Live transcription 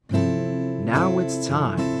Now it's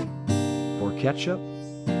time for Ketchup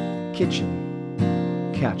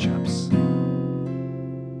Kitchen Catch-Ups.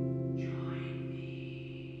 Yeah.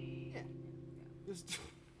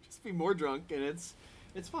 Just be more drunk and it's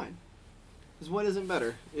fine. Because what isn't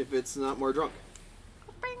better if it's not more drunk?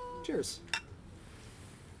 Cheers.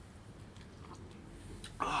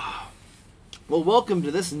 Well, welcome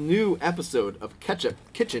to this new episode of Ketchup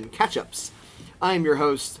Kitchen Catch-Ups. I'm your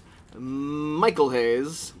host, Michael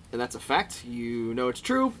Hayes, and that's a fact. You know it's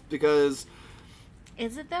true because...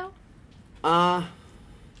 Is it though?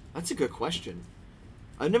 That's a good question.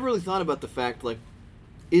 I've never really thought about the fact, like,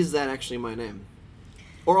 is that actually my name?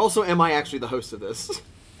 Or also, am I actually the host of this?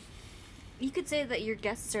 You could say that your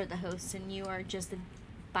guests are the hosts and you are just a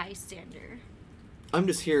bystander. I'm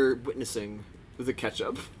just here witnessing the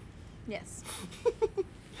ketchup. Yes.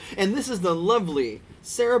 And this is the lovely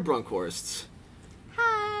Sarah Brunkhorst.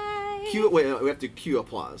 Hi! Wait, we have to cue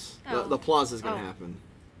applause. Oh. The applause is going to Oh. happen.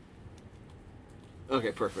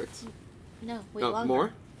 Okay, perfect. No, wait, Oh, longer. more?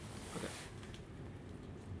 Okay.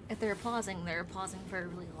 If they're applauding for a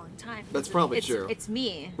really long time. That's probably it's, true. It's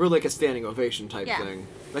me. We're like a standing ovation type Yeah. thing.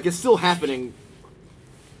 Like, it's still happening.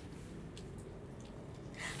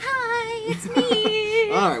 Hi, it's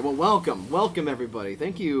me! All right, well, welcome. Welcome, everybody.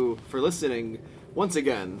 Thank you for listening once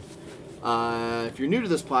again. If you're new to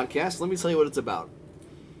this podcast, let me tell you what it's about.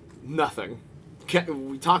 Nothing.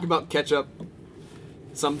 We talk about ketchup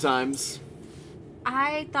sometimes.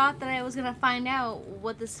 I thought that I was gonna find out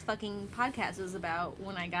what this fucking podcast was about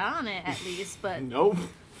when I got on it, at least, but Nope.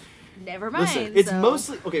 never mind. Listen, it's so.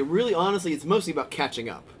 mostly... Okay, really, honestly, it's mostly about catching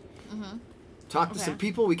up. Mm-hmm. Talk to Okay. some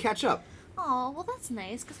people, we catch up. Oh, well, that's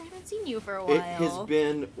nice, because I haven't seen you for a while. It has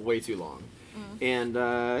been way too long. And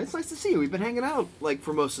it's nice to see you. We've been hanging out, like,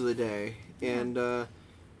 for most of the day. And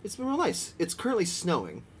it's been real nice. It's currently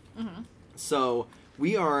snowing. Mm-hmm. So,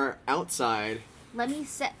 we are outside. Can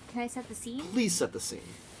I set the scene? Please set the scene.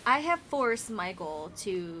 I have forced Michael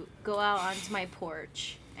to go out onto my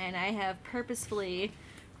porch, and I have purposefully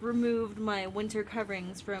removed my winter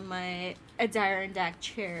coverings from my Adirondack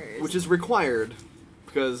chairs. Which is required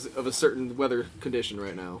because of a certain weather condition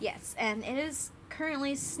right now. Yes, and it is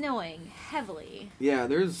currently snowing heavily. Yeah,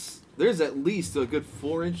 there's at least a good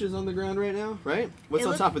 4 inches on the ground right now, right? What's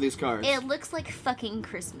on top of these cars? It looks like fucking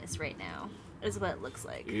Christmas right now, is what it looks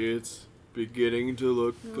like. It's beginning to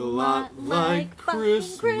look a lot lot like like fucking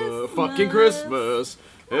Christmas. Christmas. Fucking Christmas.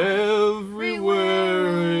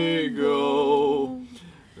 Everywhere we go.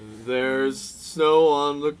 There's snow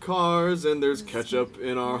on the cars and there's ketchup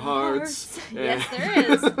in our hearts. Yes,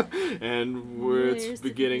 there is. And There's it's the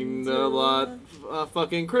beginning beginning a to lot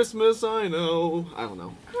fucking Christmas, I know. I don't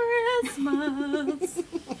know. Christmas.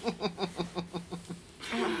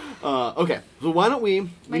 Okay, so why don't we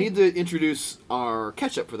My- need to introduce our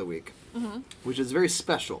ketchup for the week, Mm-hmm. which is very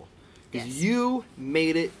special. Because Yes. you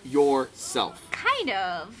made it yourself. Kind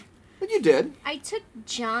of. But you did. I took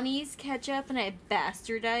Johnny's ketchup and I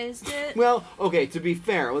bastardized it. Well, okay, to be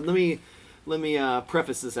fair, let me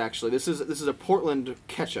preface this actually. This is a Portland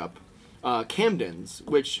ketchup, Camden's,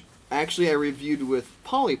 which actually I reviewed with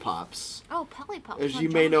Polly Pops. Oh, Polly Pop. As you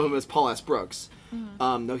may know him as Paul S. Brooks.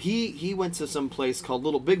 No, he went to some place called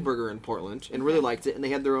Little Big Burger in Portland and really liked it, and they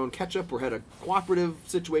had their own ketchup or had a cooperative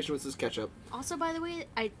situation with this ketchup. Also, by the way,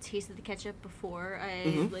 I tasted the ketchup before I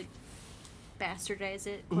Mhm. bastardized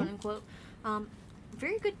it, quote unquote.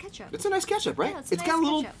 Very good ketchup. It's a nice ketchup, right? Yeah, it's a got nice a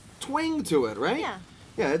little ketchup. twang to it, right? Yeah.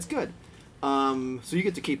 Yeah, it's good. So you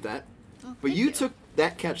get to keep that. Oh, But thank you took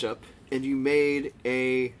that ketchup and you made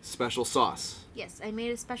a special sauce, Yes, I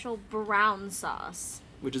made a special brown sauce.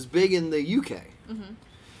 which is big in the UK.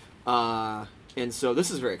 Mm-hmm. And so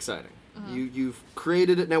this is very exciting. You've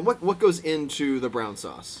created it. Now, what goes into the brown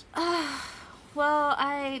sauce? Well,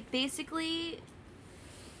 I basically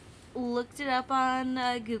looked it up on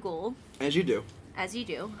Google, As you do. as you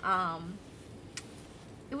do.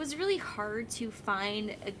 It was really hard to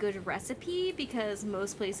find a good recipe because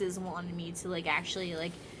most places wanted me to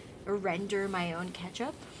actually render my own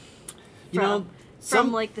ketchup. You know,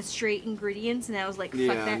 From the straight ingredients, and I was like, fuck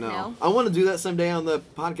yeah, that, no. no. I want to do that someday on the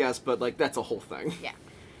podcast, but that's a whole thing. Yeah.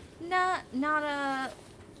 Not a...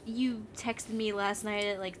 You texted me last night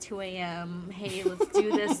at 2 a.m. Hey, let's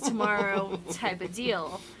do this tomorrow type of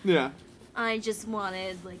deal. Yeah. I just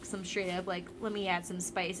wanted some straight up let me add some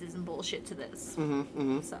spices and bullshit to this.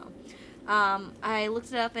 Mm-hmm. So, I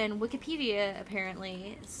looked it up, and Wikipedia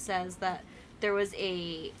apparently says that there was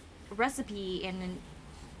a recipe in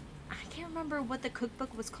I can't remember what the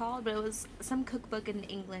cookbook was called, but it was some cookbook in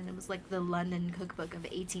England. It was the London Cookbook of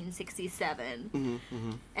 1867.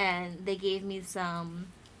 Mm-hmm. And they gave me some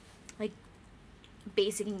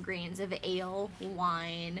basic ingredients of ale,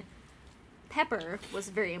 wine, pepper was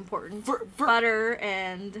very important. For- Butter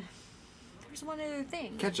and there's one other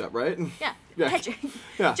thing. Ketchup, right? Yeah, Yeah. ketchup.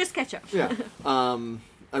 Yeah. Just ketchup. Yeah.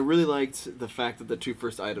 I really liked the fact that the two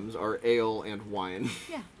first items are ale and wine.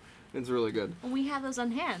 Yeah. It's really good. And we have those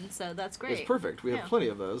on hand, so that's great. It's perfect. We have Yeah. plenty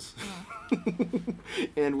of those.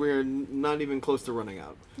 And we're not even close to running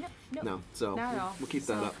out. Nope. No, so Not at all. we'll keep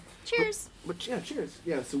that So, up. Cheers. But yeah, cheers.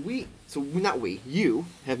 Yeah, you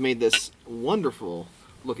have made this wonderful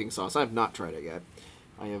looking sauce. I have not tried it yet.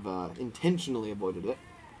 I have intentionally avoided it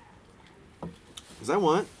because I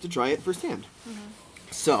want to try it firsthand.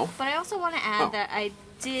 So, But I also want to add Oh. that I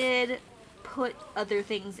did put other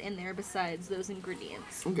things in there besides those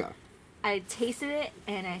ingredients. okay. I tasted it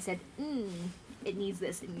and I said, it needs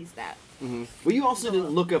this, it needs that. Well, you also didn't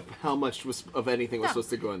look up how much of anything was No. supposed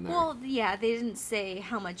to go in there. Well, yeah, they didn't say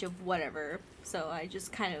how much of whatever, so I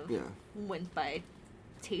just kind of Yeah. went by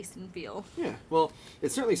taste and feel. Yeah. Well,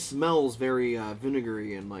 it certainly smells very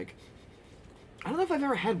vinegary and like. I don't know if I've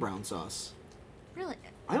ever had brown sauce. Really?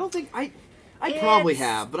 I don't think I probably It's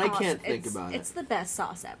have, but I awesome. can't think It's- about It's it. the best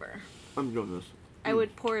sauce ever. I'm doing this. I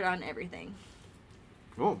would pour it on everything.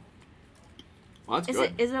 Oh. Well, that's Is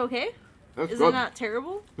good. it okay? That's Is good. it not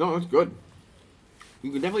terrible? No, that's good.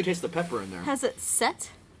 You can definitely taste the pepper in there. Has it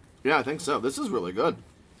set? Yeah, I think so. This is really good.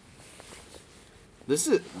 This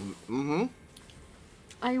is. Mm-hmm.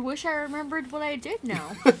 I wish I remembered what I did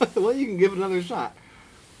now. Well, you can give it another shot.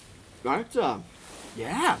 That's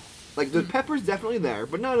yeah. Like the pepper's definitely there,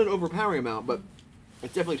 but not an overpowering amount. But it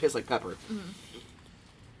definitely tastes like pepper.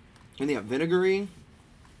 And they have vinegary,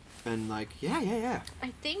 and like yeah. I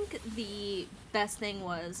think the best thing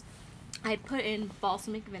was I put in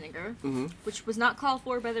balsamic vinegar, which was not called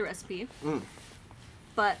for by the recipe. Mm.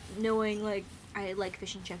 But knowing like I like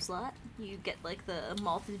fish and chips a lot, you get like the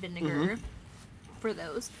malted vinegar for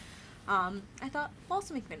those. I thought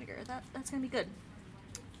balsamic vinegar that's gonna be good.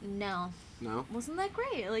 No, No, wasn't that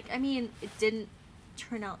great? Like I mean, it didn't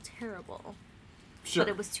turn out terrible, sure. but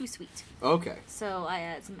it was too sweet. Okay, So I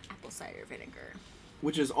added some apple cider vinegar.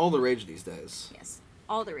 which is all the rage these days. Yes,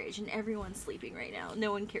 all the rage, and everyone's sleeping right now.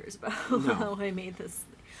 No one cares about No. how I made this.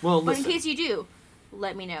 Well, But listen. in case you do,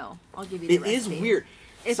 let me know. I'll give you the It is recipe. weird.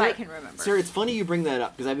 If I can remember. Sarah, it's funny you bring that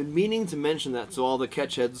up because I've been meaning to mention that to all the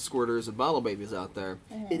catch heads, squirters, and bottle babies out there.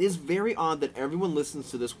 It is very odd that everyone listens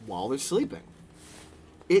to this while they're sleeping.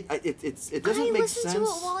 It doesn't make sense. I listen to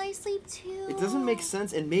it while I sleep too. It doesn't make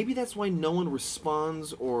sense, and maybe that's why no one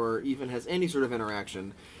responds or even has any sort of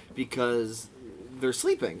interaction because they're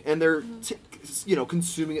sleeping and they're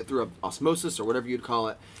consuming it through osmosis or whatever you'd call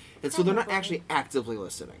it, and so they're not Probably. actually actively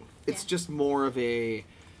listening. It's Yeah. just more of a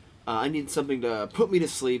I need something to put me to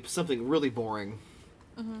sleep, something really boring,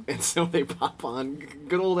 and so they pop on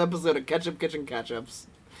good old episode of Ketchup Kitchen Catch-Ups.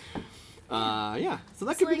 Yeah, so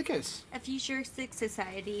that It's could be like the case. A futuristic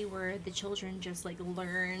society where the children just like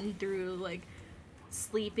learn through like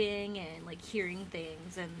sleeping and like hearing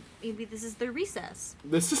things, and maybe this is their recess.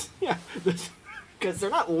 This is because they're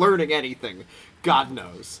not learning anything. God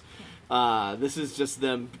knows. This is just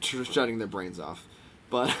them shutting their brains off.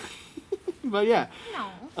 But but yeah.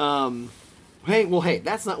 No. Hey,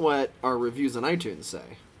 that's not what our reviews on iTunes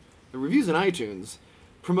say. The reviews on iTunes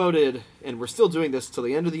promoted, and we're still doing this till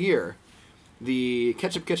the end of the year, the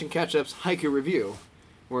Ketchup Kitchen Catch-Ups haiku review,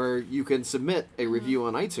 where you can submit a review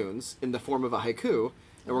on iTunes in the form of a haiku,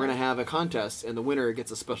 and we're going to have a contest, and the winner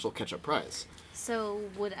gets a special ketchup prize. So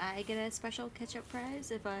would I get a special ketchup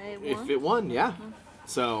prize if I won? If it won, yeah.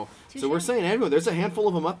 So Touche. we're saying everyone, there's a handful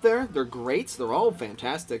of them up there. They're great. They're all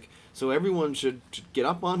fantastic. So everyone should get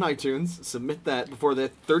up on iTunes, submit that before the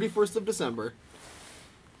 31st of December,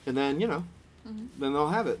 and then then they'll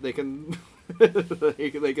have it. They can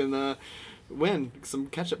they can win some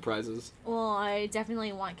ketchup prizes. Well, I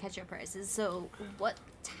definitely want ketchup prizes. So what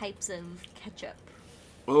types of ketchup?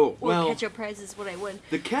 Oh Or well, ketchup prizes would I win?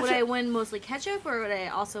 the ketchup. Would I win mostly ketchup, or would I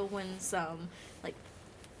also win some like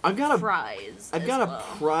I've got a fries? I've as got a well?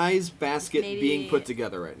 prize basket Maybe being put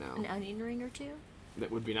together right now. An onion ring or two. That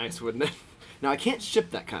would be nice, wouldn't it? Now I can't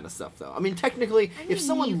ship that kind of stuff though. I mean, technically, I mean, if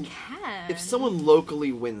someone you can. if someone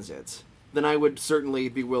locally wins it, then I would certainly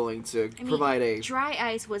be willing to I mean, provide a. dry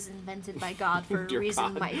ice was invented by God for a Dear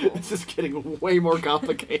reason, God, Michael. This is getting way more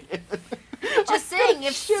complicated. Just saying,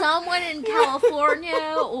 if someone in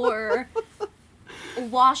California or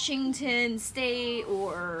Washington State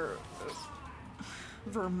or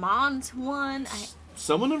Vermont won,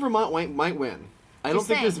 Someone in Vermont might win. I don't Just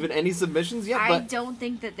think there's saying. been any submissions yet, I but don't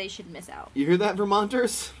think that they should miss out. you hear that,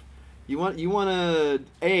 Vermonters? You want to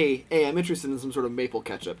I'm interested in some sort of maple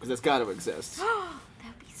ketchup because it's got to exist.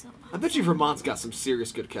 That'd be so I bet you Vermont's got some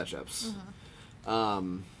serious good ketchups.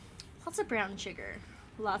 Lots of brown sugar.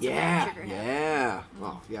 Lots Yeah, of brown sugar. yeah.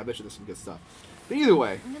 Oh, yeah, I bet you there's some good stuff. But either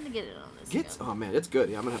way, I'm gonna get it on this. again. oh man, it's good.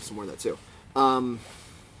 Yeah, I'm gonna have some more of that too.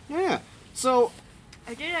 Yeah. So,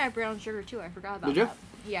 I did add brown sugar too. I forgot about Did ya? that.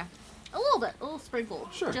 Yeah, a little bit, a little sprinkle.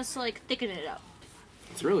 Sure. Just to like thicken it up.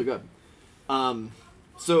 it's really good.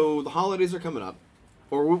 So the holidays are coming up,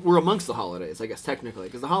 or we're amongst the holidays, I guess technically,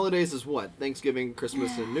 because the holidays is what? Thanksgiving,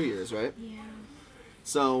 Christmas, and New Year's, right? Yeah.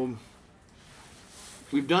 So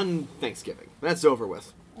we've done Thanksgiving. That's over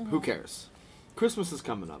with. Who cares? Christmas is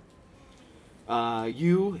coming up.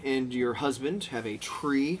 You and your husband have a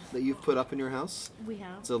tree that you've put up in your house. We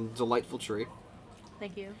have. It's a delightful tree.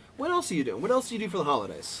 Thank you. What else are you doing? What else do you do for the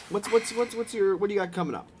holidays? What do you got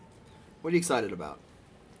coming up? What are you excited about?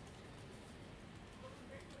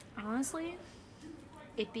 Honestly,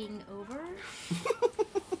 it being over.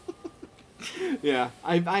 Yeah,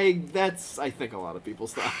 that's I think a lot of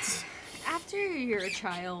people's thoughts. After you're a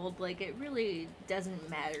child, like, it really doesn't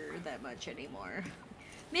matter that much anymore.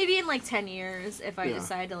 Maybe in, like, 10 years, if I Yeah.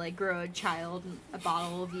 decide to, like, grow a child, a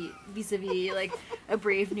bottle vis-a-vis, like, a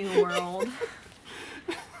brave new world,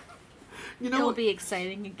 You know it'll what? be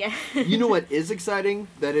exciting again. You know what is exciting?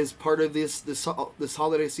 That is part of this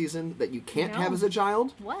holiday season that you can't have No. as a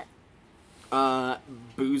child. What?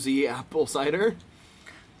 Boozy apple cider.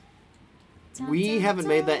 We haven't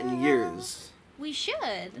made that in years. We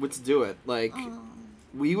should. Let's do it. Like, Oh,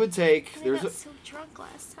 we would take. we There's got a. so drunk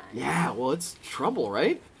last time. Yeah, well, it's trouble,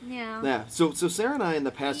 right? Yeah. Yeah. So Sarah and I in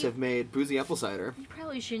the past have made boozy apple cider. You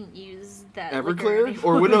probably shouldn't use that. Everclear, liquor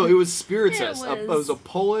or anymore. no, it was Spiritus. It It was a was.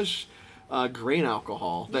 Polish grain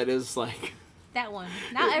alcohol that is like. That one.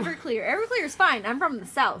 Not Everclear. Everclear's fine. I'm from the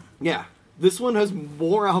South. Yeah, this one has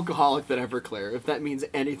more alcoholic than Everclear, if that means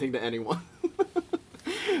anything to anyone.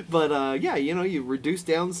 But yeah, you reduce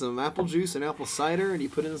down some apple juice and apple cider, and you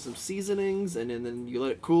put in some seasonings, and then you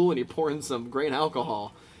let it cool, and you pour in some grain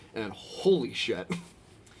alcohol, and holy shit.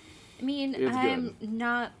 I mean, It's I'm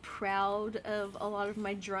not proud of a lot of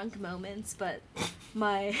my drunk moments, but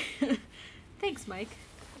my... Thanks, Mike.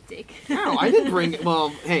 Dick. No, I didn't bring it. Well,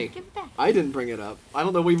 hey, Give it back. I didn't bring it up. I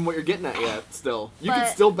don't know even what you're getting at yet, still. You can But-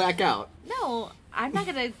 still back out. No, I'm not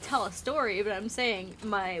gonna tell a story, but I'm saying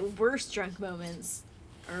my worst drunk moments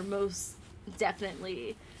are most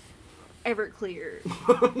definitely Everclear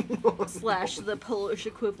 / the Polish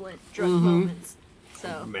equivalent drunk moments.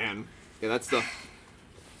 So Man. Yeah, that's the... I'll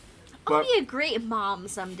But, be a great mom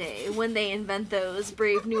someday when they invent those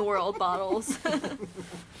Brave New World bottles.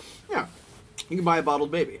 yeah, you can buy a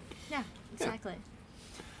bottled baby. Yeah, exactly.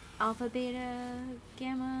 Alpha, beta,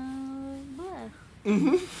 gamma, blah.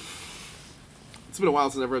 It's been a while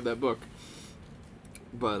since I've read that book.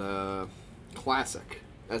 But, classic,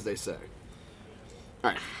 as they say.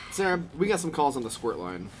 Alright, Sarah, we got some calls on the squirt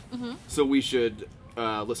line. So we should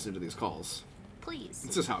listen to these calls. Please.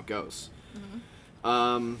 This is how it goes.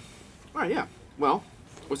 Alright, yeah. Well,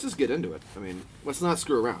 let's just get into it. I mean, let's not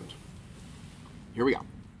screw around. Here we go.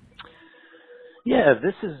 Yeah,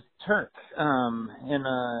 this is Turk.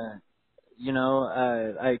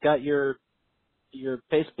 I got your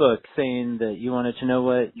Facebook saying that you wanted to know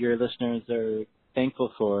what your listeners are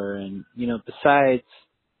thankful for, and besides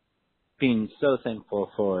being so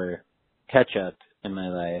thankful for ketchup in my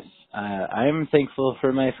life, I'm thankful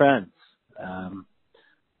for my friends. I'm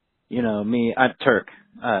Turk.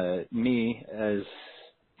 Me as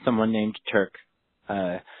someone named Turk.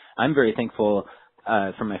 I'm very thankful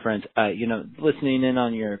for my friends. Listening in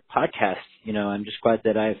on your podcast, I'm just glad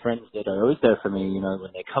that I have friends that are always there for me,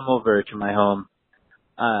 when they come over to my home,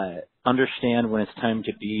 understand when it's time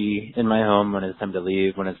to be in my home, when it's time to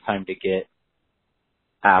leave, when it's time to get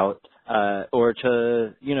out, or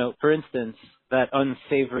to, for instance, that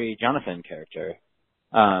unsavory Jonathan character,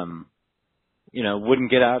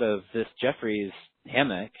 wouldn't get out of this Jeffrey's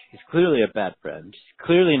hammock. He's clearly a bad friend. He's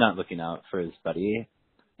clearly not looking out for his buddy.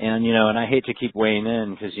 And, and I hate to keep weighing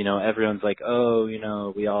in because, everyone's like, oh,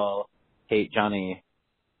 we all hate Johnny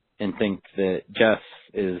and think that Jeff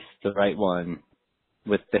is the right one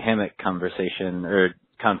with the hammock conversation or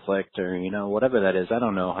conflict or, whatever that is. I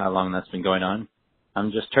don't know how long that's been going on.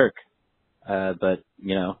 I'm just Turk. But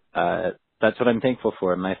that's what I'm thankful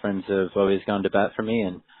for. My friends have always gone to bat for me,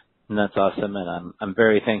 and that's awesome. And I'm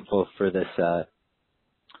very thankful for this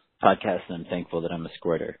podcast, and I'm thankful that I'm a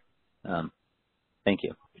squirter. Thank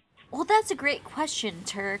you. Well, that's a great question,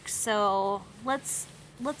 Turk. So let's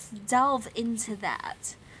delve into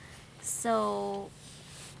that. So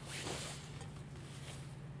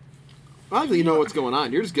I don't think you know what's going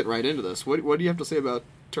on. You're just getting right into this. What do you have to say about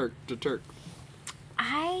Turk to Turk?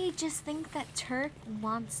 I I just think that Turk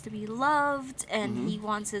wants to be loved, and he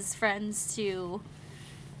wants his friends to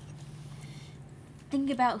think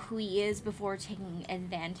about who he is before taking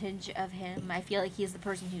advantage of him. I feel like he's the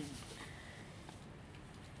person who,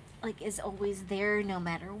 like, is always there no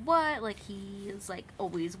matter what. Like, he is, like,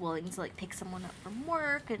 always willing to, like, pick someone up from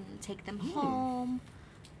work and take them home.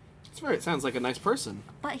 It sounds like a nice person.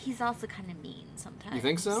 But he's also kind of mean sometimes. You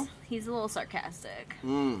think so? He's a little sarcastic.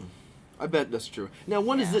 I bet that's true. Now,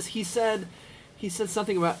 what is Yeah. this? He said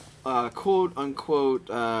something about quote unquote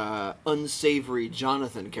unsavory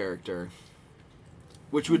Jonathan character,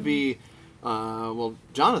 which would be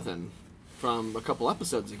Jonathan from a couple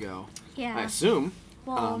episodes ago. Yeah. I assume.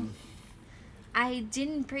 Well, I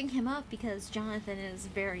didn't bring him up because Jonathan is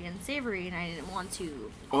very unsavory, and I didn't want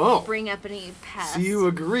to bring up any past. So you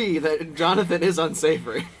agree that Jonathan is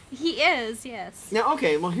unsavory? He is, yes. Now,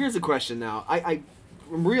 okay. Well, here's a question. Now,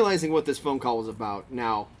 I'm realizing what this phone call was about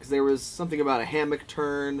now, because there was something about a hammock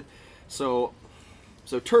turn. So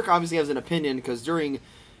Turk obviously has an opinion, because during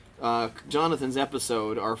Jonathan's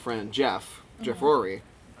episode, our friend Jeff Rory,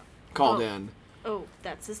 called in. Oh,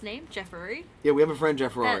 that's his name? Jeff Rory? Yeah, we have a friend,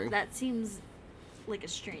 Jeff Rory. That seems like a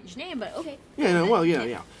strange name, but okay. Yeah, no, well,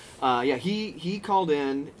 yeah. He called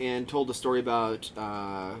in and told the story about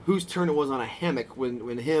whose turn it was on a hammock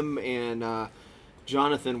when him and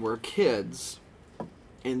Jonathan were kids.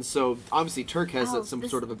 And so, obviously, Turk has some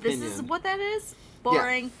sort of opinion. This is what that is?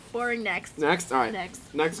 Boring. Yeah. Boring, next. Next? All right.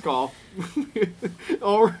 Next call.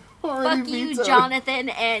 Fuck you, Jonathan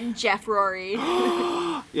and Jeff Rory.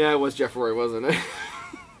 Yeah, it was Jeff Rory, wasn't it?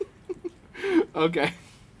 Okay.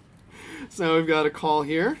 So we've got a call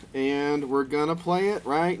here, and we're gonna play it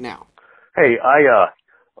right now. Hey,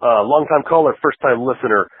 long-time caller, first-time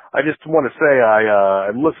listener. I just want to say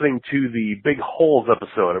I'm listening to the Big Holes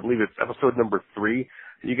episode. I believe it's episode number 3.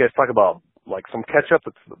 You guys talk about, like, some ketchup.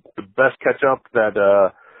 It's the best ketchup that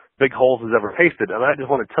Big Holes has ever tasted. And I just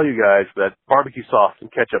want to tell you guys that barbecue sauce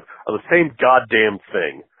and ketchup are the same goddamn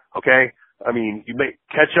thing, okay? I mean, you make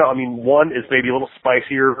ketchup, one is maybe a little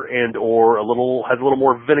spicier has a little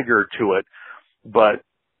more vinegar to it, but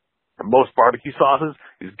most barbecue sauces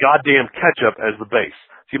use goddamn ketchup as the base.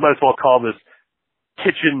 So you might as well call this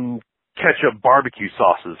kitchen ketchup barbecue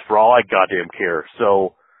sauces for all I goddamn care.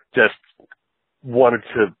 So just wanted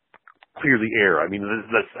to clear the air.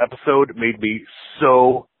 This episode made me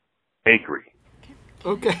so angry.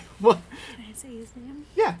 Okay, well, Can I say his name?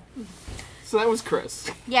 yeah. So that was Chris.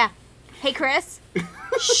 Yeah. Hey, Chris.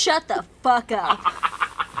 Shut the fuck up.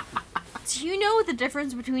 Do you know what the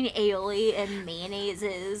difference between aioli and mayonnaise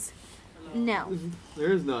is? No.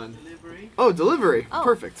 There is none. Delivery. Oh, delivery. Oh.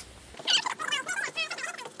 Perfect.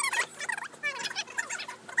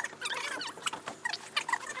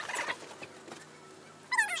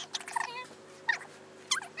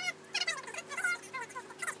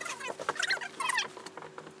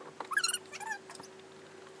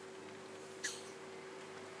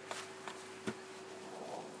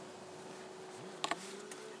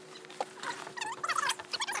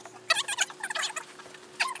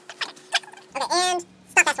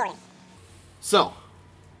 So,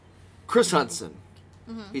 Chris Hudson,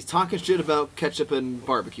 he's talking shit about ketchup and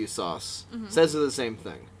barbecue sauce. Says the same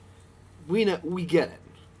thing. We get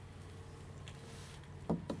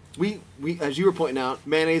it. We as you were pointing out,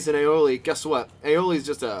 mayonnaise and aioli. Guess what? Aioli is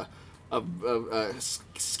just a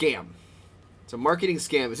scam. It's a marketing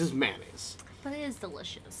scam. It's just mayonnaise. But it is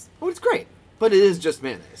delicious. Oh, it's great, but it is just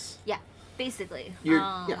mayonnaise. Yeah, basically.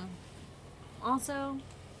 Yeah. Also,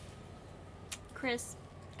 Chris,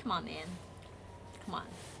 come on, man. Come on.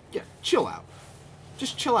 Yeah, chill out.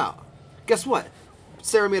 Just chill out. Guess what?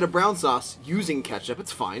 Sarah made a brown sauce using ketchup.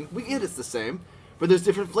 It's fine. We get it's the same. But there's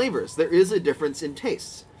different flavors. There is a difference in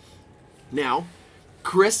tastes. Now,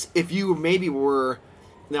 Chris, if you maybe were...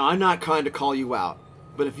 Now, I'm not trying to call you out.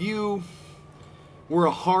 But if you were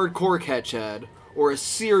a hardcore catchhead, or a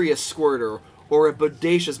serious squirter, or a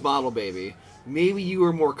bodacious bottle baby, maybe you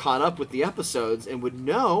were more caught up with the episodes and would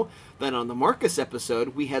know that on the Marcus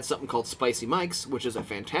episode, we had something called Spicy Mike's, which is a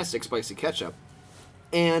fantastic spicy ketchup.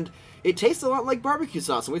 And it tastes a lot like barbecue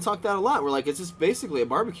sauce, and we talked that a lot. We're like, it's just basically a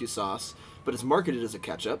barbecue sauce, but it's marketed as a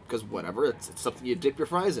ketchup, because whatever, it's something you dip your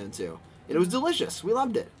fries into. And it was delicious. We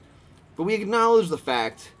loved it. But we acknowledge the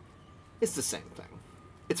fact it's the same thing.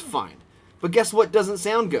 It's fine. But guess what doesn't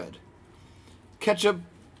sound good? Ketchup,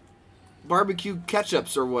 barbecue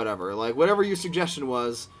ketchups or whatever. Like, whatever your suggestion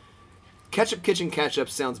was, Ketchup Kitchen Ketchup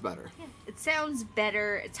sounds better. Yeah, it sounds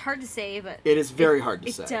better. It's hard to say, but... It is very hard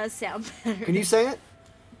to say. It does sound better. Can you say it?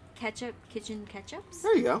 Ketchup Kitchen Ketchups?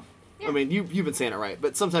 There you go. Yeah. I mean, you've been saying it right,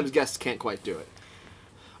 but sometimes guests can't quite do it.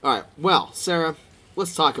 All right. Well, Sarah,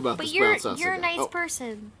 let's talk about But this you're brown sauce. you're a again. nice Oh,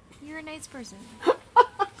 person. You're a nice person. all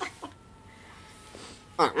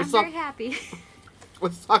right, I'm let's talk. very happy.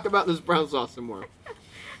 Let's talk about this brown sauce some more.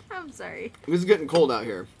 I'm sorry. It's getting cold out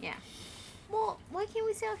here. Yeah. Well, why can't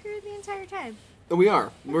we stay out here the entire time? And we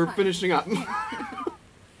are. We're fine. finishing up.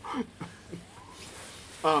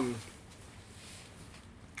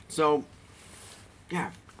 So,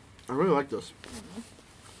 yeah, I really like this.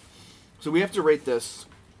 So we have to rate this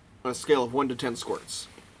on a scale of 1 to 10 squirts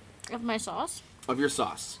Of my sauce? of your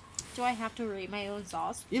sauce. Do I have to rate my own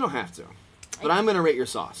sauce? You don't have to, but I'm gonna rate your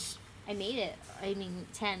sauce. I made it. I mean,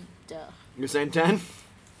 10. Duh. You're saying 10?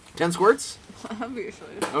 10 squirts? Obviously.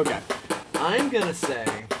 Okay. I'm gonna say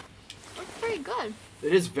It's pretty good.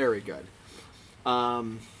 it is very good.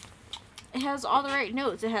 It has all the right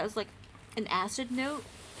notes. It has, like, an acid note,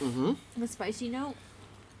 Mm-hmm. and a spicy note.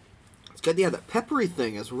 It's got, yeah, that peppery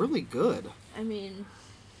thing is really good. I mean,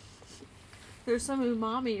 there's some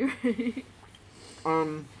umami, right? I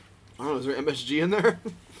don't know, is there MSG in there?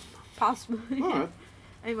 Possibly. All right.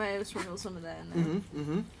 I might have sprinkled some of that in there.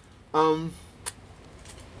 Mm-hmm. Mm-hmm.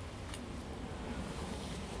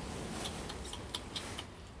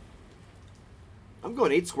 I'm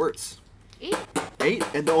going 8 squirts. 8? 8,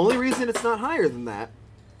 and the only reason it's not higher than that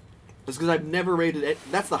is because I've never rated it.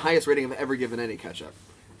 That's the highest rating I've ever given any ketchup.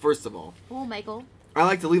 First of all, Oh, Michael. I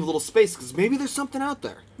like to leave a little space because maybe there's something out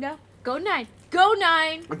there. No. Go 9. Go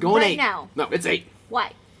 9. I'm going right 8 now. No, it's 8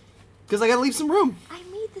 Why? because I gotta leave some room. I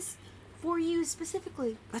made this for you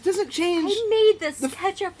specifically. That doesn't change. I made this The-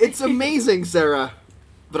 ketchup for It's you. amazing, Sarah.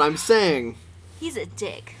 But I'm saying, He's a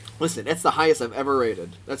dick. listen, that's the highest I've ever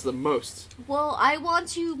rated. That's the most. Well, I want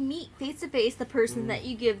to meet face to face the person that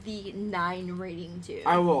you give the 9 rating to.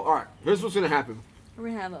 I will. All right. Here's what's gonna happen. We're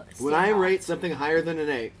gonna have a When I standoff. rate something higher than an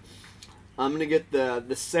 8, I'm gonna get the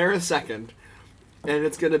Sarah second, and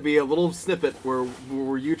it's gonna be a little snippet where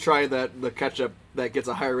you try the ketchup that gets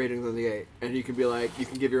a higher rating than the 8, and you can be like, you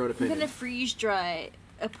can give your own I'm opinion. gonna freeze dry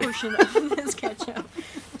a portion of this ketchup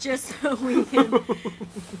just so we can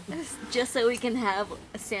have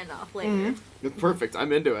a standoff later. It's perfect.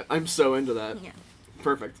 I'm into it. I'm so into that. Yeah.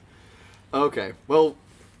 Perfect. Okay. Well,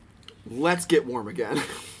 let's get warm again.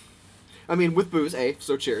 I mean, with booze,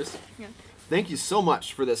 so cheers. Yeah. Thank you so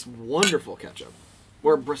much for this wonderful ketchup.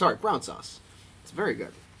 Or, sorry, brown sauce. It's very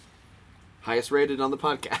good. Highest rated on the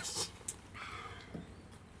podcast.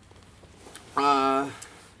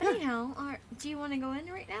 Anyhow, do you want to go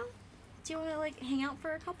in right now? Do you want to like hang out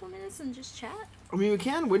for a couple minutes and just chat? I mean, we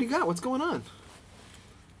can. What do you got? What's going on?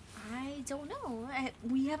 I don't know.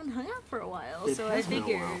 We haven't hung out for a while, It so I has been a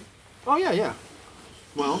figured. while. Oh, yeah, yeah.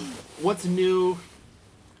 Well, what's new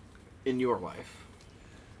in your life?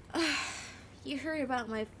 You heard about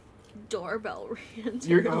my doorbell rant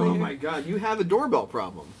Oh, earlier. my God. You have a doorbell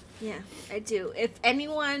problem. Yeah, I do. If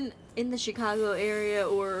anyone in the Chicago area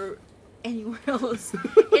or anywhere else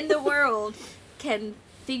in the world can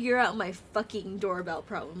figure out my fucking doorbell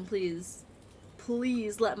problem, please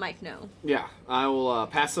let Mike know. Yeah, I will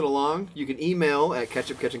pass it along. You can email at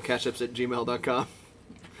ketchupketchups@gmail.com,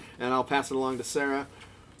 and I'll pass it along to Sarah,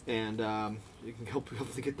 and you can help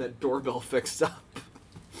to get that doorbell fixed up.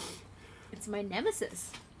 It's my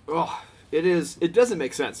nemesis. Oh, it is. It doesn't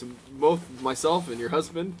make sense. Both myself and your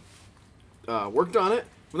husband worked on it.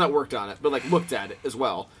 Well, not worked on it, but like looked at it as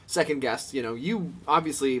well. Second guessed. You know, you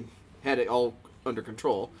obviously had it all under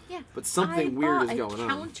control. Yeah. But something weird is going a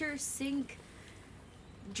on. countersink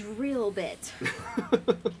drill bit.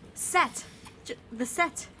 Set. The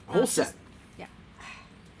set. A whole Just- set. Yeah.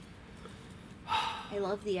 I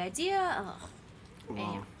love the idea. Oh.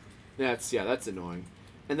 Wow. That's annoying.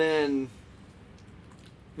 And then,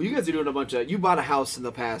 well, you guys are doing a bunch of. You bought a house in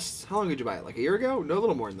the past. How long did you buy it? Like a year ago? No, a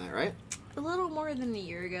little more than that, right? A little more than a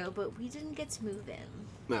year ago, but we didn't get to move in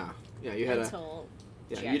Nah. Yeah, you had until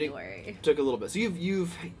you January. took a little bit. So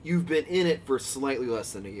you've been in it for slightly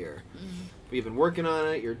less than a year. But you've been working on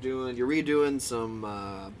it. You're redoing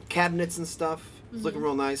some cabinets and stuff. It's looking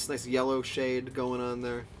real nice. Nice yellow shade going on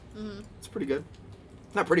there. It's pretty good.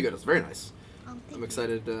 Not pretty good. It's very nice. Oh, thank I'm you.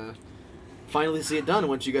 excited to finally see it done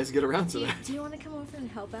once you guys get around to that. Do you want to come over and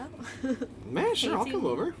help out? Man, sure, I'll Painting. come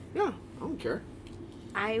over. Yeah, I don't care.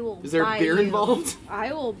 I will. Is there buy beer you- involved?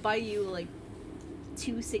 I will buy you like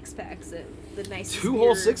 2 6-packs at the nicest. 2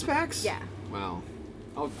 whole beer- 6-packs? Yeah. Wow.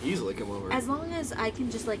 I'll easily come over. As long as I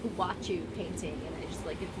can just like watch you painting and I just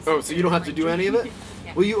like get to Oh, sit so there you don't and, have to like, do any of drink. it?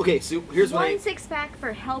 Yeah. Well, okay, so here's what One I... 6-pack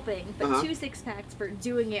for helping, but Uh-huh. 2 6-packs for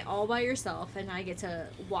doing it all by yourself, and I get to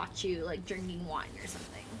watch you like drinking wine or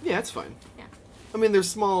something. Yeah, that's fine. Yeah. I mean, there's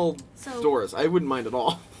small So- doors. I wouldn't mind at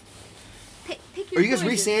all. Pick your Are you guys poison.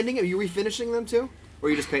 resanding it? Are you refinishing them too? Or are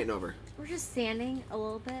you just painting over? We're just sanding a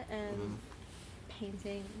little bit and Mm-hmm.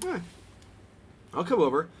 painting. Yeah. I'll come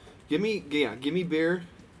over. Give me beer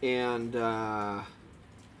and yeah,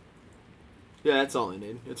 that's all I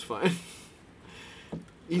need. It's fine.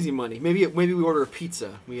 Easy money. Maybe we order a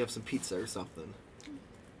pizza. We have some pizza or something.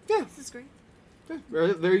 Yeah. This is great.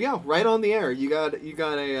 Yeah, there you go. Right on the air. You got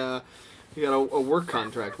a work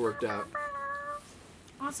contract worked out.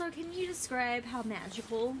 Also, can you describe how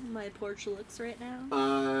magical my porch looks right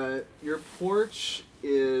now? Your porch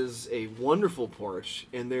is a wonderful porch,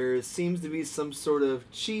 and there seems to be some sort of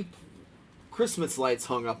cheap Christmas lights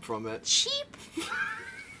hung up from it. Cheap?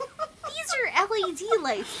 These are LED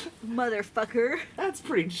lights, motherfucker. That's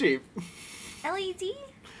pretty cheap. LED?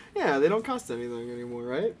 Yeah, they don't cost anything anymore,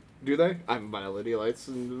 right? Do they? I haven't bought LED lights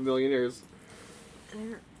in a million years.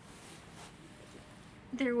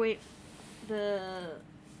 They're the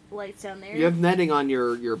lights down there. You have netting on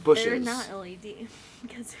your bushes. They're not LED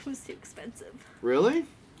because it was too expensive. Really?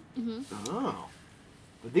 Mm-hmm. Oh.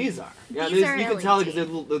 But these are. Yeah, These are you can tell LED.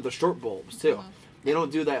 because they're the short bulbs, too. Mhm. They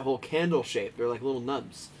don't do that whole candle shape. They're like little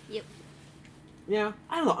nubs. Yep. Yeah.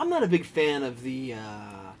 I don't know. I'm not a big fan of the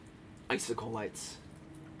icicle lights.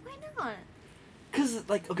 Why not? Because,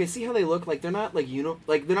 like, okay, see how they look? Like, they're not, like,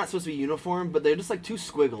 they're not supposed to be uniform, but they're just, like, too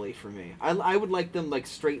squiggly for me. I would like them, like,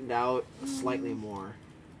 straightened out slightly more.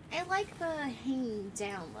 I like the hanging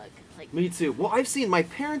down look. Like, Me too. Well, I've seen my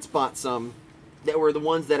parents bought some that were the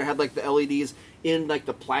ones that had, like, the LEDs in, like,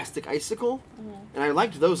 the plastic icicle, and I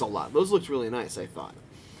liked those a lot. Those looked really nice, I thought.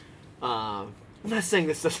 I'm not saying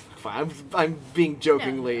this doesn't look fine. I'm being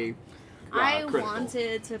jokingly I critical.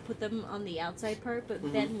 wanted to put them on the outside part,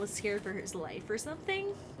 but Ben was scared for his life or something.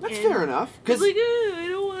 That's and fair enough. He's Because, like, I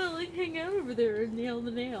don't want to like hang out over there and nail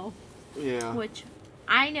the nail. yeah. Which,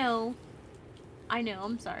 I know.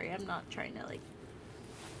 I'm sorry. I'm not trying to like.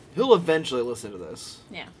 He'll eventually listen to this.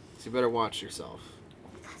 Yeah. So you better watch yourself.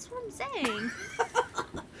 That's what I'm saying.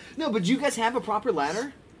 No, but do you guys have a proper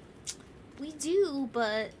ladder? We do,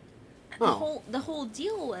 but Oh. the whole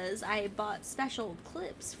deal was I bought special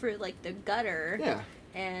clips for like the gutter. Yeah.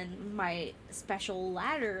 And my special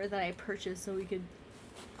ladder that I purchased so we could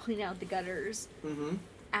clean out the gutters Mm-hmm.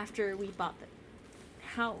 after we bought the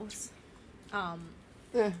house.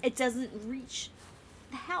 Yeah. It doesn't reach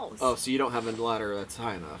the house. Oh, so you don't have a ladder that's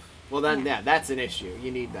high enough. Well, then, Yeah. yeah, that's an issue.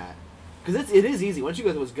 You need that. Because it is easy. Once you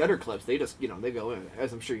go to those gutter clips, they just, they go in,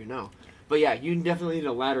 as I'm sure you know. But yeah, you definitely need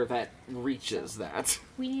a ladder that reaches that.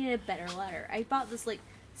 We need a better ladder. I bought this like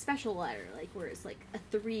special ladder, like where it's like a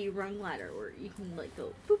 3-rung ladder where you can like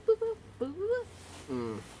go boop boop boop boop boop boop,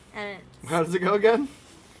 Mm. and How does it go again?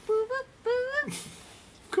 boop boop boop boop.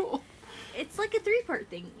 Cool. It's like a 3-part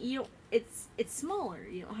thing. You don't. It's smaller.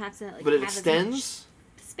 You don't have to like. But it have extends? as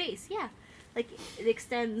much space. Yeah, like it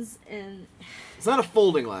extends and It's not a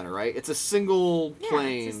folding ladder, right? It's a single Yeah,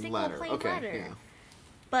 plane it's a single ladder. plane Okay. ladder. Yeah.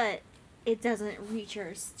 but it doesn't reach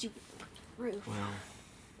our stupid roof, Well,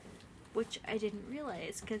 which I didn't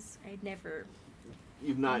realize because I never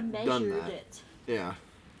you've not measured done that. it. Yeah.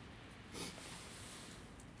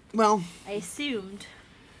 Well, I assumed.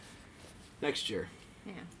 next year.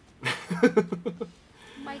 Yeah.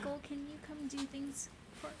 Michael, can you come do things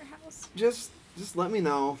for our house? Just let me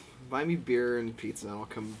know. Buy me beer and pizza.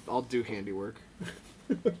 I'll do handiwork.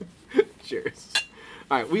 Cheers.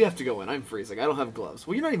 All right, we have to go in. I'm freezing. I don't have gloves.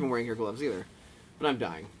 Well, you're not even wearing your gloves either. But I'm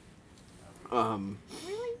dying.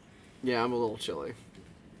 Really? Yeah, I'm a little chilly.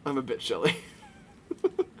 I'm a bit chilly.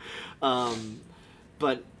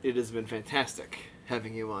 But it has been fantastic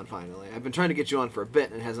having you on finally. I've been trying to get you on for a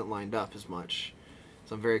bit and it hasn't lined up as much.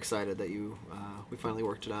 So I'm very excited that we finally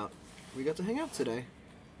worked it out. We got to hang out today.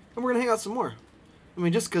 And we're going to hang out some more. I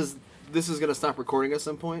mean, just because this is going to stop recording at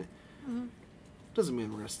some point, doesn't mean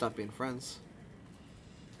we're going to stop being friends.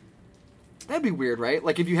 That'd be weird, right?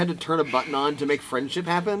 Like if you had to turn a button on to make friendship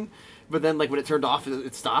happen, but then like when it turned off,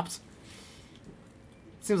 it stopped.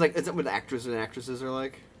 Seems like, is that what actors and actresses are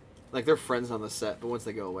like? Like they're friends on the set, but once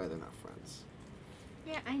they go away, they're not friends.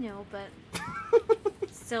 Yeah, I know, but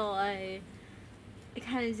still, I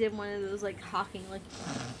kind of did one of those like hawking like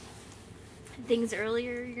things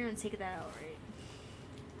earlier. You're gonna take that out, right?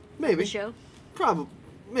 Maybe. The show, Probably.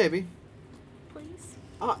 Maybe. please.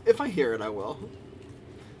 If I hear it, I will.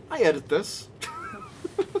 I edit this.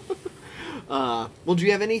 Well, do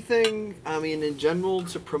you have anything, I mean, in general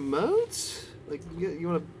to promote? Like, you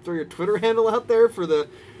want to throw your Twitter handle out there for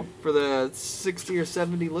the 60 or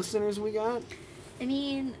 70 listeners we got? I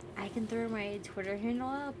mean, I can throw my Twitter handle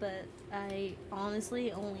out, but I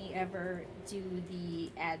honestly only ever do the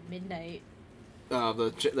at midnight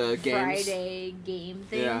The games. Friday game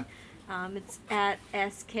thing. Yeah. It's at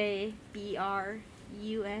SKBR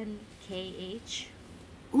UNKH.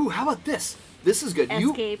 Ooh, how about this? This is good.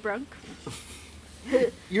 SK Brunk.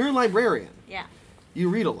 You're a librarian. Yeah. You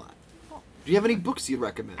read a lot. Well, Do you have any books you'd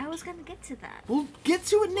recommend? I was gonna get to that. Well, get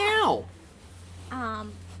to it now.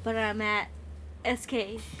 But I'm at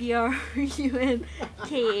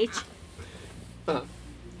SKBRUNKH Uh,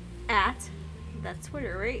 at. That's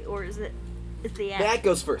Twitter, right? Or is it? Is the at? that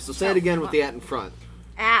goes first. So say it again with the at in front.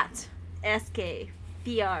 At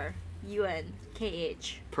SKBRUNKH.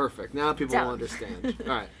 Perfect. Now people Done. will understand. All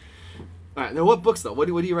right. All right. Now, what books though? What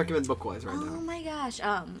do you recommend book wise right Oh now? my gosh.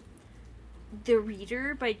 The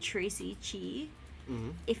Reader by Tracy Chee.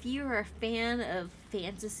 Mhm. If you are a fan of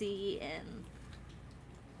fantasy and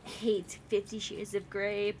hate 50 Shades of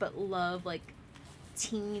Grey but love like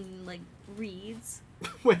teen like reads,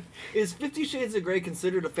 Wait, is 50 Shades of Grey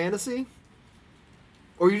considered a fantasy?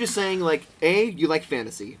 Or are you just saying like A, you like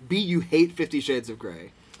fantasy, B, you hate 50 Shades of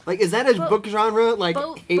Grey? Like, is that a book genre? Like,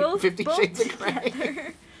 hate 50 Shades of Grey?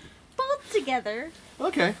 together. Both together.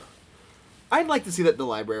 Okay. I'd like to see that in the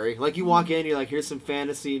library. Like, you walk in, you're like, here's some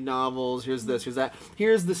fantasy novels, here's this, here's that.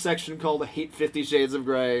 Here's the section called I Hate 50 Shades of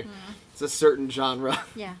Grey. It's a certain genre.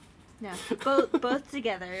 Yeah. No. Both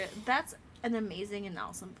together. That's an amazing and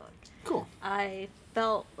awesome book. Cool. I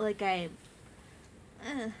felt like I'm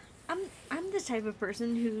the type of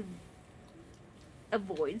person who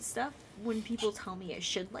avoids stuff when people tell me I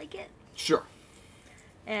should like it. Sure.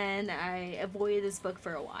 And I avoided this book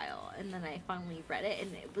for a while, and then I finally read it,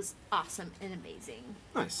 and it was awesome and amazing.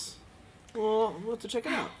 Nice. Well, we'll have to check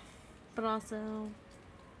it out. But also,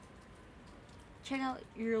 check out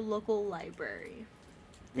your local library.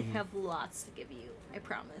 They have lots to give you, I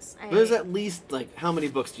promise. There's at least, like, how many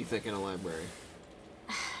books do you think in a library?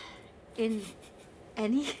 In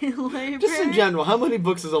any library? Just in general, how many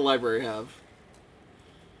books does a library have?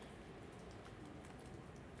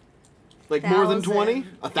 Like, more than 20?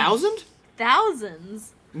 1,000?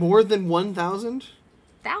 Thousands. More than 1,000?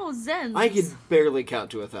 Thousands. I could barely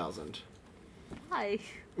count to 1,000. Why?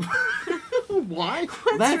 Why?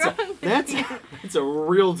 What's that's wrong with that's you? that's a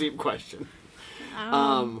real deep question.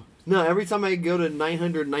 No, every time I go to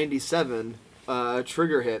 997,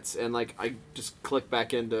 trigger hits, and like I just click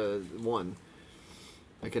back into 1.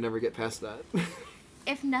 I can never get past that.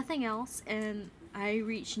 If nothing else, and I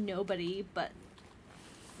reach nobody but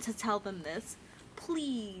to tell them this,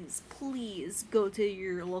 please go to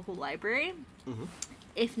your local library. Mhm.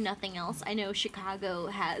 If nothing else, I know Chicago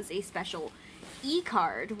has a special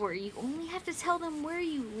e-card where you only have to tell them where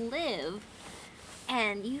you live,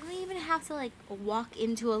 and you don't even have to like walk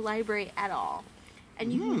into a library at all,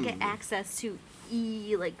 and you can get access to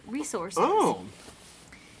resources. Oh,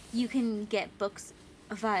 You can get books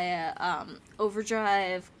via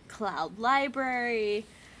Overdrive, Cloud Library,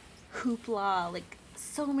 Hoopla, like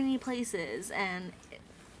so many places, and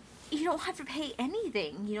you don't have to pay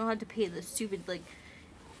anything. You don't have to pay the stupid like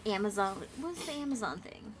Amazon. What's the Amazon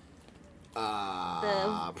thing?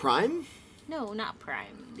 Prime, No, not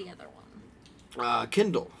Prime. The other one.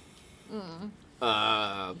 Kindle,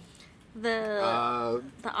 The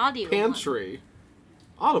audio one. Pantry,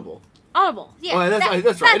 Audible. Audible. Yeah. Oh, that's right.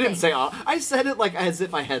 that I didn't thing. say. I said it like as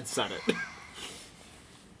if I had said it.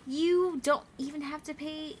 You don't even have to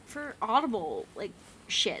pay for Audible like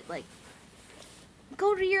shit. Like,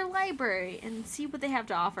 go to your library and see what they have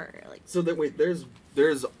to offer. Like, So that wait, there's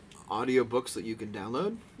audiobooks that you can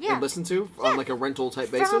download Yeah. and listen to Yeah. on like a rental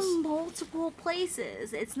type basis. from multiple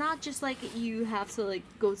places. It's not just like you have to like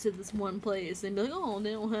go to this one place and be like, oh,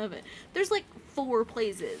 they don't have it. There's like 4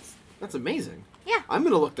 places. That's amazing. Yeah. I'm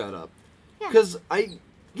gonna look that up Yeah. because I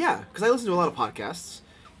listen to a lot of podcasts,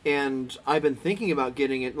 and I've been thinking about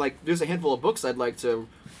getting it. Like, there's a handful of books I'd like to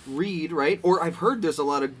read, right? Or I've heard there's a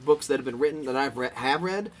lot of books that have been written that have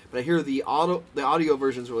read, but I hear the audio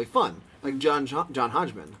version's really fun. Like John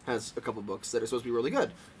Hodgman has a couple books that are supposed to be really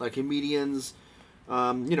good. Like comedians,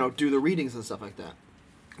 do the readings and stuff like that.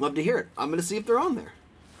 Love to hear it. I'm gonna see if they're on there.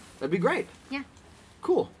 That'd be great. Yeah.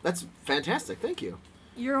 Cool. That's fantastic. Thank you.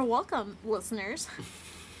 You're welcome, listeners.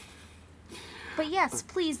 But yes,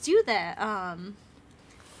 please do that.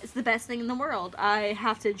 It's the best thing in the world. I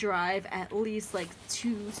have to drive at least like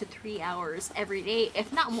 2 to 3 hours every day,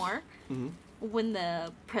 if not more, when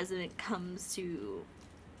the president comes to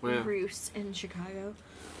Yeah. roost in Chicago.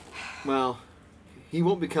 Well, he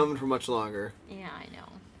won't be coming for much longer. Yeah, I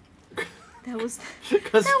know. That was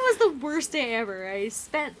 'Cause- that was the worst day ever. I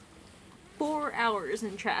spent 4 hours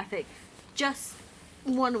in traffic, just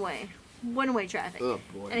one way traffic. Oh,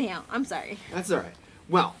 boy. Anyhow, I'm sorry. That's all right.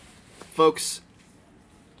 Well, folks,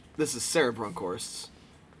 this is Sarah Brunkhorst,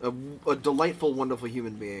 a delightful, wonderful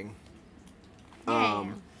human being.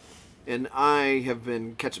 Yeah. And I have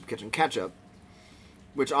been Ketchup Kitchen Ketchup,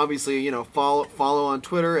 which obviously, follow on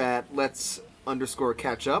Twitter at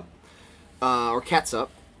let's_catchup, or catsup.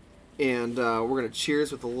 And we're going to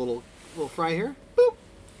cheers with a little fry here. Boop.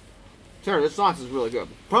 Sarah, this sauce is really good.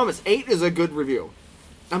 Promise, 8 is a good review.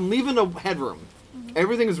 I'm leaving a headroom.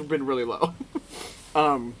 Everything has been really low.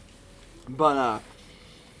 But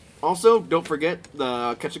also, don't forget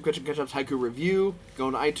the Ketchup Kitchen Ketchup's haiku review. Go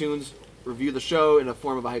into iTunes, review the show in a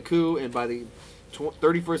form of a haiku, and by the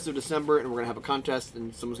 31st of December, and we're going to have a contest,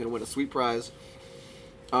 and someone's going to win a sweet prize.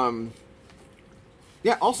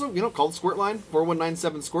 Yeah, also, call the Squirt line,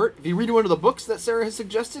 4197-SQUIRT. If you read one of the books that Sarah has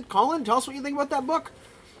suggested, call in, tell us what you think about that book.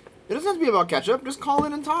 It doesn't have to be about ketchup, just call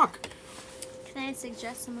in and talk. Can I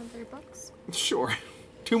suggest some of their books? Sure.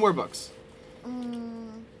 2 more books.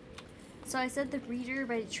 So I said The Reader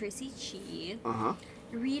by Tracy Chee. Uh-huh.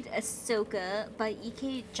 Read Ahsoka by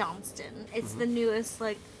E.K. Johnston. It's the newest,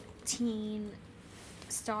 teen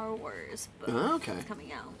Star Wars book Okay. that's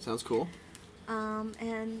coming out. Sounds cool.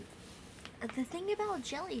 And The Thing About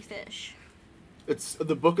Jellyfish.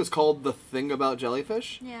 The book is called The Thing About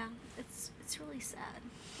Jellyfish? Yeah, it's really sad.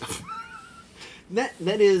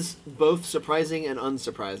 That is both surprising and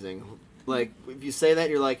unsurprising. Like, if you say that,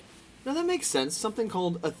 you're like, no, that makes sense. Something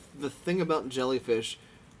called The Thing About Jellyfish,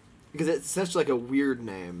 because it's such a weird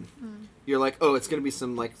name. You're like, oh, it's going to be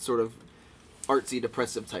some sort of artsy,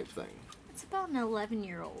 depressive type thing. It's about an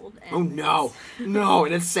 11-year-old. Oh no, no,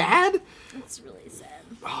 and it's sad. It's really sad.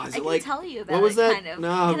 Oh, is I it can tell you about what was it, that? kind of.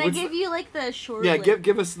 No, Can I what's give you the short? Yeah,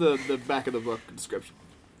 give us the back of the book description.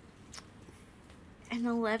 An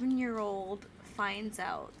 11-year-old finds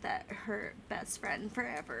out that her best friend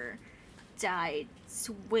forever died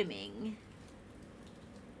swimming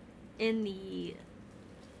in the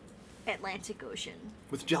Atlantic Ocean.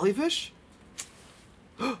 With jellyfish?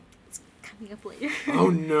 It's coming up later. Oh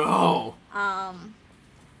no!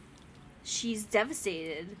 She's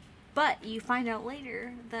devastated, but you find out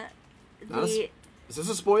later that Is this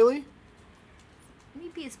a spoilie?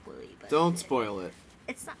 maybe a spoilie, but Don't spoil it.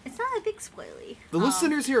 It's not a big spoilie. The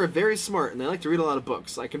listeners here are very smart, and they like to read a lot of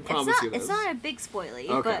books. I can promise you this. It's not a big spoilie,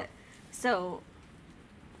 Okay. but so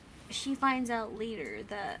she finds out later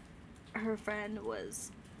that her friend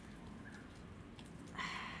was.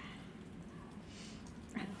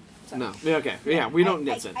 No. Yeah, okay. Yeah, we don't.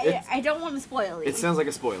 Listen. I don't want to spoil it. It sounds like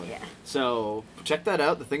a spoiler. Yeah. So check that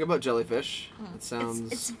out. The Thing About Jellyfish. It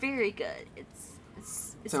sounds. It's very good.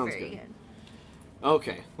 It's Sounds very good. good.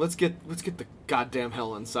 Okay. Let's get the goddamn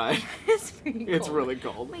hell inside. It's very cold. It's really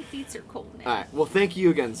cold. My feet are cold now. All right. Well, thank you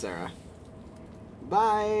again, Sarah.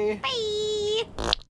 Bye. Bye.